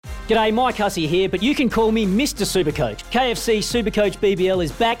G'day, Mike Hussey here, but you can call me Mr. Supercoach. KFC Supercoach BBL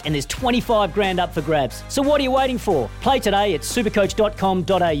is back and there's 25 grand up for grabs. So what are you waiting for? Play today at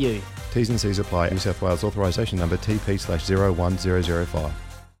supercoach.com.au. T's and C's apply. New South Wales authorisation number TP/01005.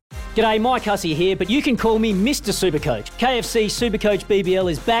 G'day, Mike Hussey here, but you can call me Mr. Supercoach. KFC Supercoach BBL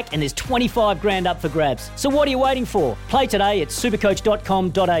is back and there's 25 grand up for grabs. So what are you waiting for? Play today at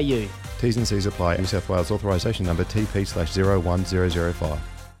supercoach.com.au. T's and C's apply. New South Wales authorisation number TP/01005.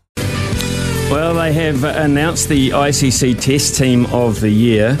 Well, they have announced the ICC Test Team of the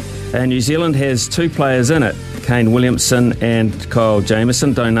Year, and New Zealand has two players in it, Kane Williamson and Kyle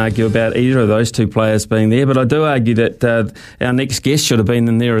Jamieson. Don't argue about either of those two players being there, but I do argue that our next guest should have been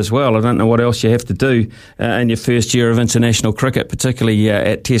in there as well. I don't know what else you have to do in your first year of international cricket, particularly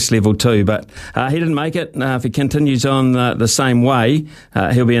at Test level 2, but he didn't make it. If he continues on the same way,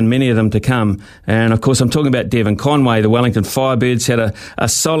 he'll be in many of them to come. And of course, I'm talking about Devon Conway. The Wellington Firebirds had a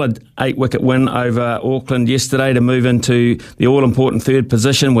solid 8-wicket win over Auckland yesterday to move into the all-important third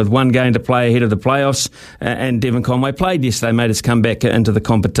position with one game to play ahead of the playoffs. And Devon Conway played yesterday, made us come back into the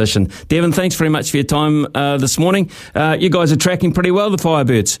competition. Devon, thanks very much for your time this morning. You guys are tracking pretty well, the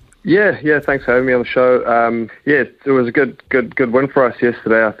Firebirds. Yeah, thanks for having me on the show. It was a good win for us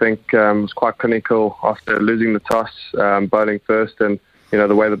yesterday. I think it was quite clinical after losing the toss, bowling first, and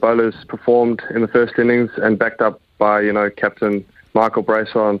the way the bowlers performed in the first innings and backed up by Captain Michael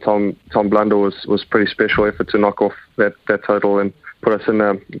Bracewell and Tom Blundell was pretty special effort to knock off that total and put us in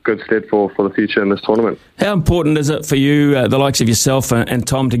a good stead for the future in this tournament. How important is it for you, the likes of yourself and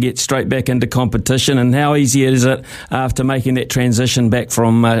Tom, to get straight back into competition, and how easy is it after making that transition back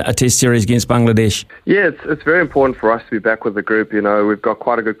from a test series against Bangladesh? Yeah, it's very important for us to be back with the group. We've got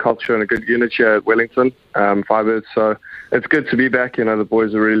quite a good culture and a good unit here at Wellington Firebirds, so it's good to be back. The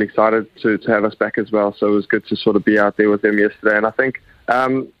boys are really excited to have us back as well, so it was good to sort of be out there with them yesterday. And I think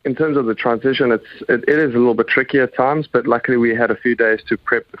in terms of the transition, it is a little bit tricky at times, but luckily we had a few days to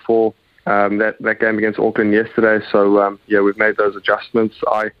prep before that game against Auckland yesterday. So, we've made those adjustments.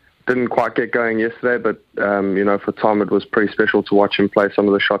 I didn't quite get going yesterday, but, for Tom, it was pretty special to watch him play some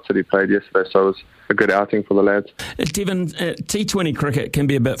of the shots that he played yesterday. So it was a good outing for the lads. Devon, T20 cricket can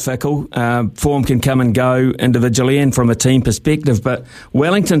be a bit fickle. Form can come and go individually and from a team perspective, but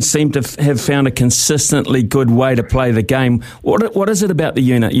Wellington seem to have found a consistently good way to play the game. What is it about the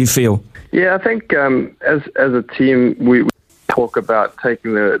unit, you feel? Yeah, I think as a team, we talk about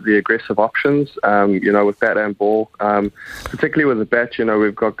taking the aggressive options, with bat and ball. Particularly with the bat,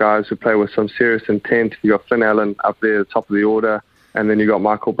 we've got guys who play with some serious intent. You've got Finn Allen up there at the top of the order, and then you've got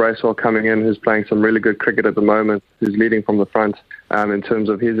Michael Bracewell coming in, who's playing some really good cricket at the moment, who's leading from the front in terms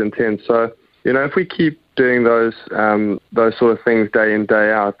of his intent. So, if we keep doing those sort of things day in,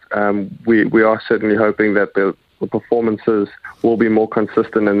 day out, we are certainly hoping that the performances will be more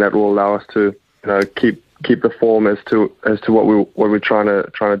consistent, and that will allow us to keep the form as to what we're trying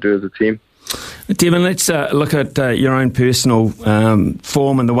to do as a team. Devon, let's look at your own personal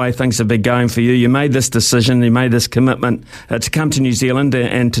form and the way things have been going for you. You made this decision, you made this commitment to come to New Zealand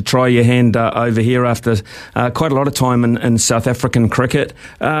and to try your hand over here after quite a lot of time in South African cricket.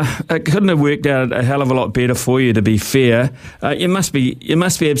 It couldn't have worked out a hell of a lot better for you, to be fair. You must be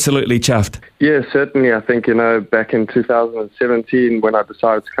absolutely chuffed. Yeah, certainly. I think back in 2017 when I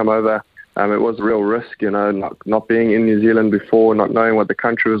decided to come over, it was a real risk, not being in New Zealand before, not knowing what the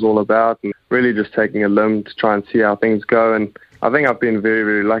country was all about, and really just taking a limb to try and see how things go. And I think I've been very,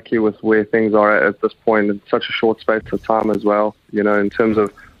 very lucky with where things are at this point in such a short space of time as well, in terms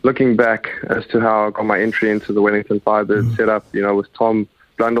of looking back as to how I got my entry into the Wellington Firebirds setup, with Tom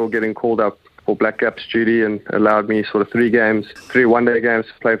Blundell getting called up for Black Caps duty and allowed me sort of 3 one-day games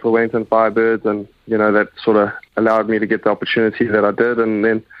to play for Wellington Firebirds, and, that sort of allowed me to get the opportunity that I did. And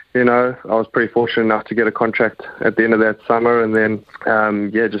then I was pretty fortunate enough to get a contract at the end of that summer, and then,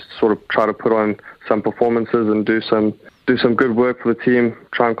 just sort of try to put on some performances and do some good work for the team,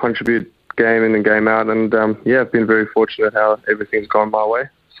 try and contribute game in and game out, and I've been very fortunate how everything's gone my way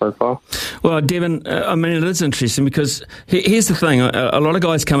so far. Well, Devon, it is interesting because here's the thing. A lot of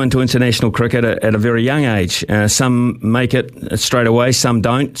guys come into international cricket at a very young age. Some make it straight away, some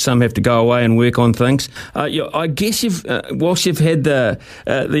don't. Some have to go away and work on things. I guess whilst you've had the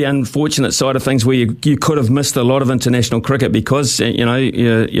unfortunate side of things where you could have missed a lot of international cricket because,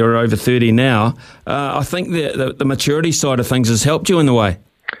 you're over 30 now, I think the maturity side of things has helped you in the way.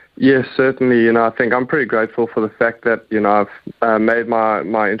 Yes, certainly. I think I'm pretty grateful for the fact that, I've made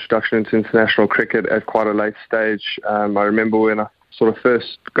my introduction into international cricket at quite a late stage. I remember when I sort of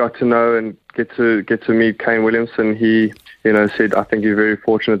first got to know and get to meet Kane Williamson, he, said, I think you're very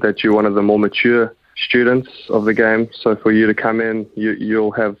fortunate that you're one of the more mature students of the game. So for you to come in,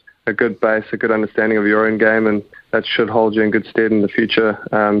 you'll have a good base, a good understanding of your own game, and that should hold you in good stead in the future.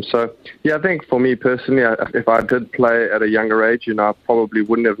 I think for me personally, if I did play at a younger age, I probably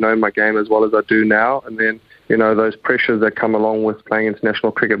wouldn't have known my game as well as I do now. And then, those pressures that come along with playing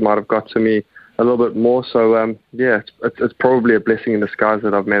international cricket might have got to me a little bit more. So, it's probably a blessing in disguise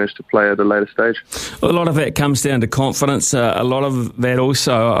that I've managed to play at a later stage. A lot of that comes down to confidence. A lot of that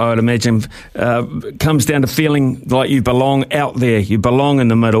also, I would imagine, comes down to feeling like you belong out there. You belong in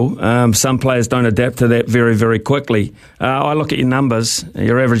the middle. Some players don't adapt to that very, very quickly. I look at your numbers.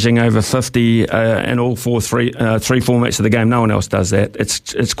 You're averaging over 50 in all three formats of the game. No one else does that.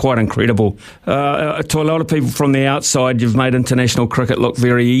 It's quite incredible. To a lot of people from the outside, you've made international cricket look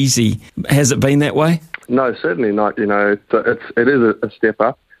very easy. Has it been that way? No, certainly not. It is a step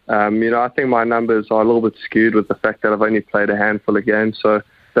up. I think my numbers are a little bit skewed with the fact that I've only played a handful of games, so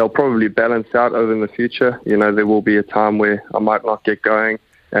they'll probably balance out over in the future. There will be a time where I might not get going,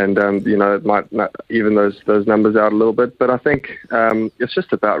 and it might not even those numbers out a little bit. But I think it's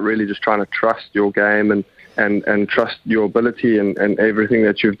just about really just trying to trust your game and trust your ability and everything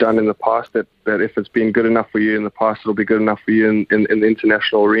that you've done in the past. That if it's been good enough for you in the past, it'll be good enough for you in the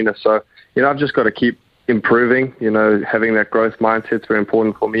international arena. So I've just got to keep improving, having that growth mindset is very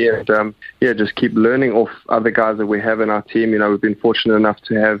important for me, and just keep learning off other guys that we have in our team. We've been fortunate enough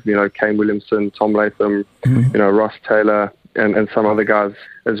to have Kane Williamson, Tom Latham, Ross Taylor, and some other guys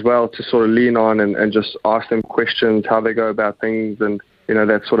as well to sort of lean on and just ask them questions, how they go about things, and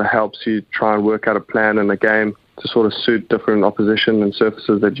that sort of helps you try and work out a plan in the game to sort of suit different opposition and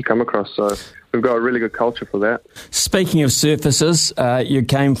surfaces that you come across. So we've got a really good culture for that. Speaking of surfaces, you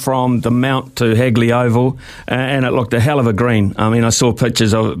came from the Mount to Hagley Oval, and it looked a hell of a green. I mean, I saw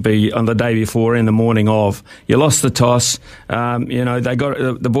pictures of it on the day before and the morning of. You lost the toss.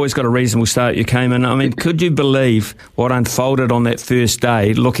 The boys got a reasonable start. You came in. I mean, could you believe what unfolded on that first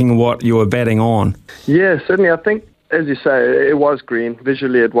day, looking at what you were batting on? Yeah, certainly. I think, as you say, it was green.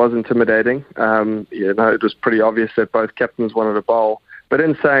 Visually, it was intimidating. It was pretty obvious that both captains wanted to bowl. But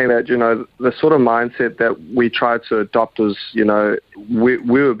in saying that, the sort of mindset that we tried to adopt was, we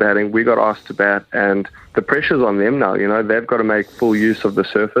were batting, we got asked to bat, and the pressure's on them now. They've got to make full use of the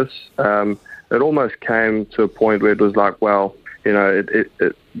surface. It almost came to a point where it was like, well,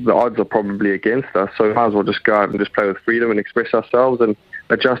 the odds are probably against us, so we might as well just go out and just play with freedom and express ourselves and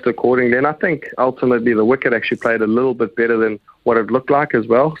adjust accordingly. And I think ultimately the wicket actually played a little bit better than what it looked like as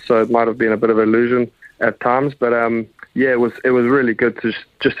well, so it might have been a bit of an illusion at times, but it was really good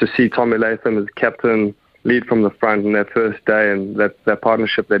to see Tommy Latham as captain lead from the front in that first day, and that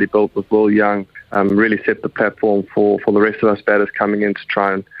partnership that he built with Will Young really set the platform for the rest of us batters coming in to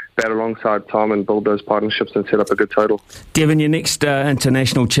try and bat alongside Tom and build those partnerships and set up a good total. Devon, your next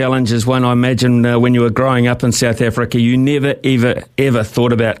international challenge is one I imagine when you were growing up in South Africa you never, ever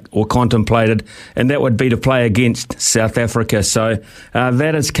thought about or contemplated, and that would be to play against South Africa. So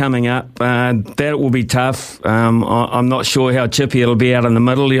that is coming up. That will be tough. I'm not sure how chippy it'll be out in the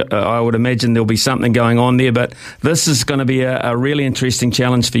middle. I would imagine there'll be something going on there, but this is going to be a really interesting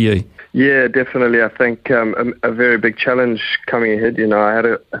challenge for you. Yeah, definitely. I think a very big challenge coming ahead. I had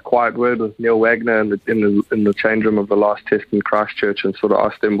a quiet word with Neil Wagner in the change room of the last test in Christchurch and sort of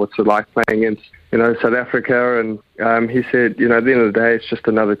asked him what's it like playing against South Africa, and he said, at the end of the day, it's just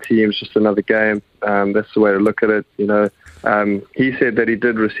another team, it's just another game. That's the way to look at it. He said that he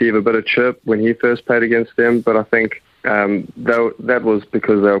did receive a bit of chirp when he first played against them, but I think that was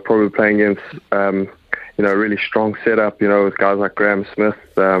because they were probably playing against a really strong setup, with guys like Graham Smith,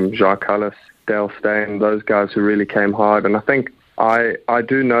 Jacques Kallis, Dale Steyn, those guys who really came hard. And I think I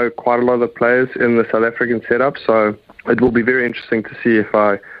do know quite a lot of the players in the South African setup, so it will be very interesting to see if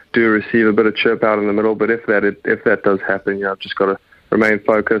I do receive a bit of chirp out in the middle. But if that does happen, I've just got to remain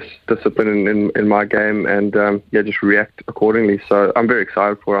focused, disciplined in my game, and just react accordingly. So I'm very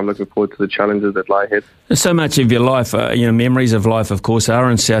excited for it. I'm looking forward to the challenges that lie ahead. So much of your life, memories of life, of course,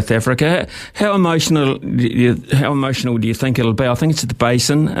 are in South Africa. How emotional do you think it'll be? I think it's at the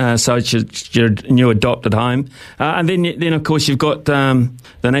Basin, so it's your new adopted home. And then of course, you've got the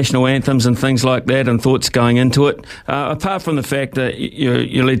national anthems and things like that and thoughts going into it. Apart from the fact that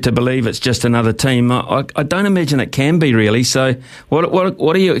you're led to believe it's just another team, I don't imagine it can be really. So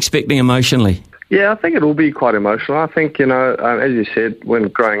what are you expecting emotionally? Yeah, I think it will be quite emotional. I think, as you said, when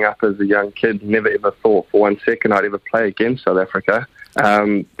growing up as a young kid, never ever thought for 1 second I'd ever play against South Africa.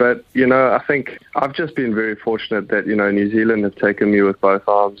 But I think I've just been very fortunate that, New Zealand have taken me with both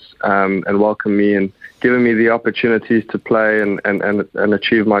arms and welcomed me and given me the opportunities to play and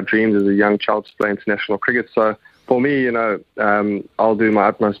achieve my dreams as a young child to play international cricket. So for me, I'll do my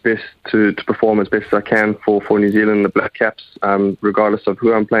utmost best to perform as best as I can for New Zealand, the Black Caps, regardless of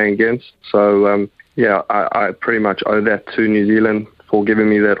who I'm playing against. So, I pretty much owe that to New Zealand for giving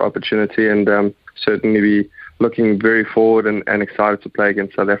me that opportunity, and certainly be looking very forward and excited to play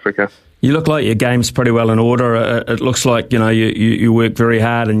against South Africa. You look like your game's pretty well in order. It looks like you work very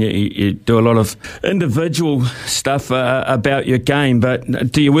hard and you do a lot of individual stuff about your game.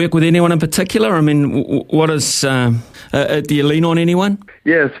 But do you work with anyone in particular? I mean, what is? Do you lean on anyone?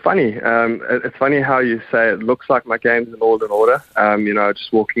 Yeah, it's funny. It's funny how you say it looks like my game's in order.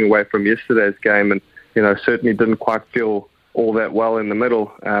 Just walking away from yesterday's game, and certainly didn't quite feel all that well in the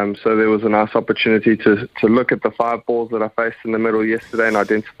middle. So there was a nice opportunity to look at the 5 balls that I faced in the middle yesterday and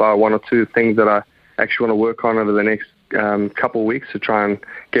identify 1 or 2 things that I actually want to work on over the next couple of weeks to try and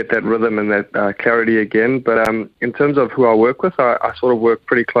get that rhythm and that clarity again. But in terms of who I work with, I sort of work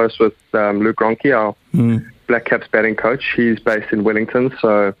pretty close with Luke Ronke, our Black Caps batting coach. He's based in Wellington,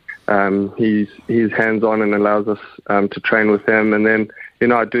 so he's hands-on and allows us to train with him. And then,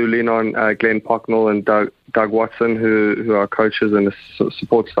 I do lean on Glenn Pocknell and Doug Watson, who are coaches and the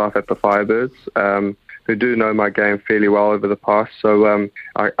support staff at the Firebirds, who do know my game fairly well over the past. So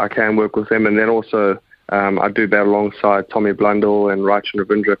I can work with them. And then also I do bat alongside Tommy Blundell and Raichhan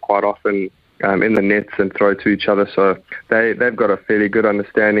Ravindra quite often in the nets and throw to each other. So they've got a fairly good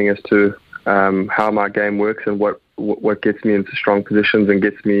understanding as to how my game works and what gets me into strong positions and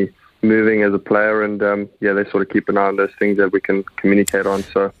gets me moving as a player, and they sort of keep an eye on those things that we can communicate on.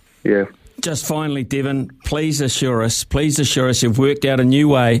 So, yeah. Just finally, Devon, please assure us you've worked out a new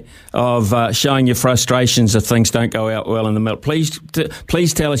way of showing your frustrations if things don't go out well in the middle. Please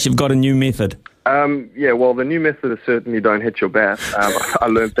tell us you've got a new method. Well, the new method is certainly don't hit your bat. I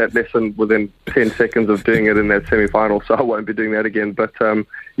learned that lesson within 10 seconds of doing it in that semi-final, so I won't be doing that again. But,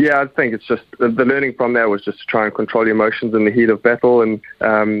 I think it's just the learning from that was just to try and control your emotions in the heat of battle. And,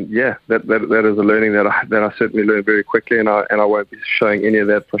 that is a learning that I certainly learned very quickly, and I won't be showing any of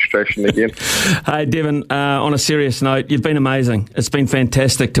that frustration again. Hey, Devon, on a serious note, you've been amazing. It's been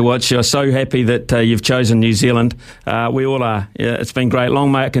fantastic to watch you. I'm so happy that you've chosen New Zealand. We all are. Yeah, it's been great.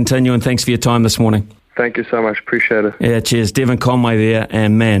 Long may it continue, and thanks for your time this morning. Thank you so much. Appreciate it. Yeah, cheers. Devon Conway there,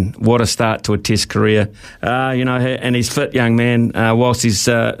 and man, what a start to a Test career. And he's fit young man, whilst he's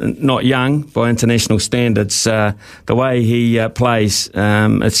not young by international standards. The way he plays,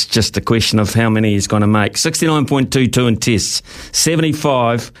 it's just a question of how many he's going to make. 69.22 in Tests,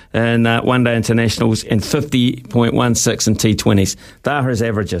 75 in one-day internationals, and 50.16 in T20s. They are his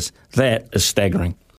averages. That is staggering.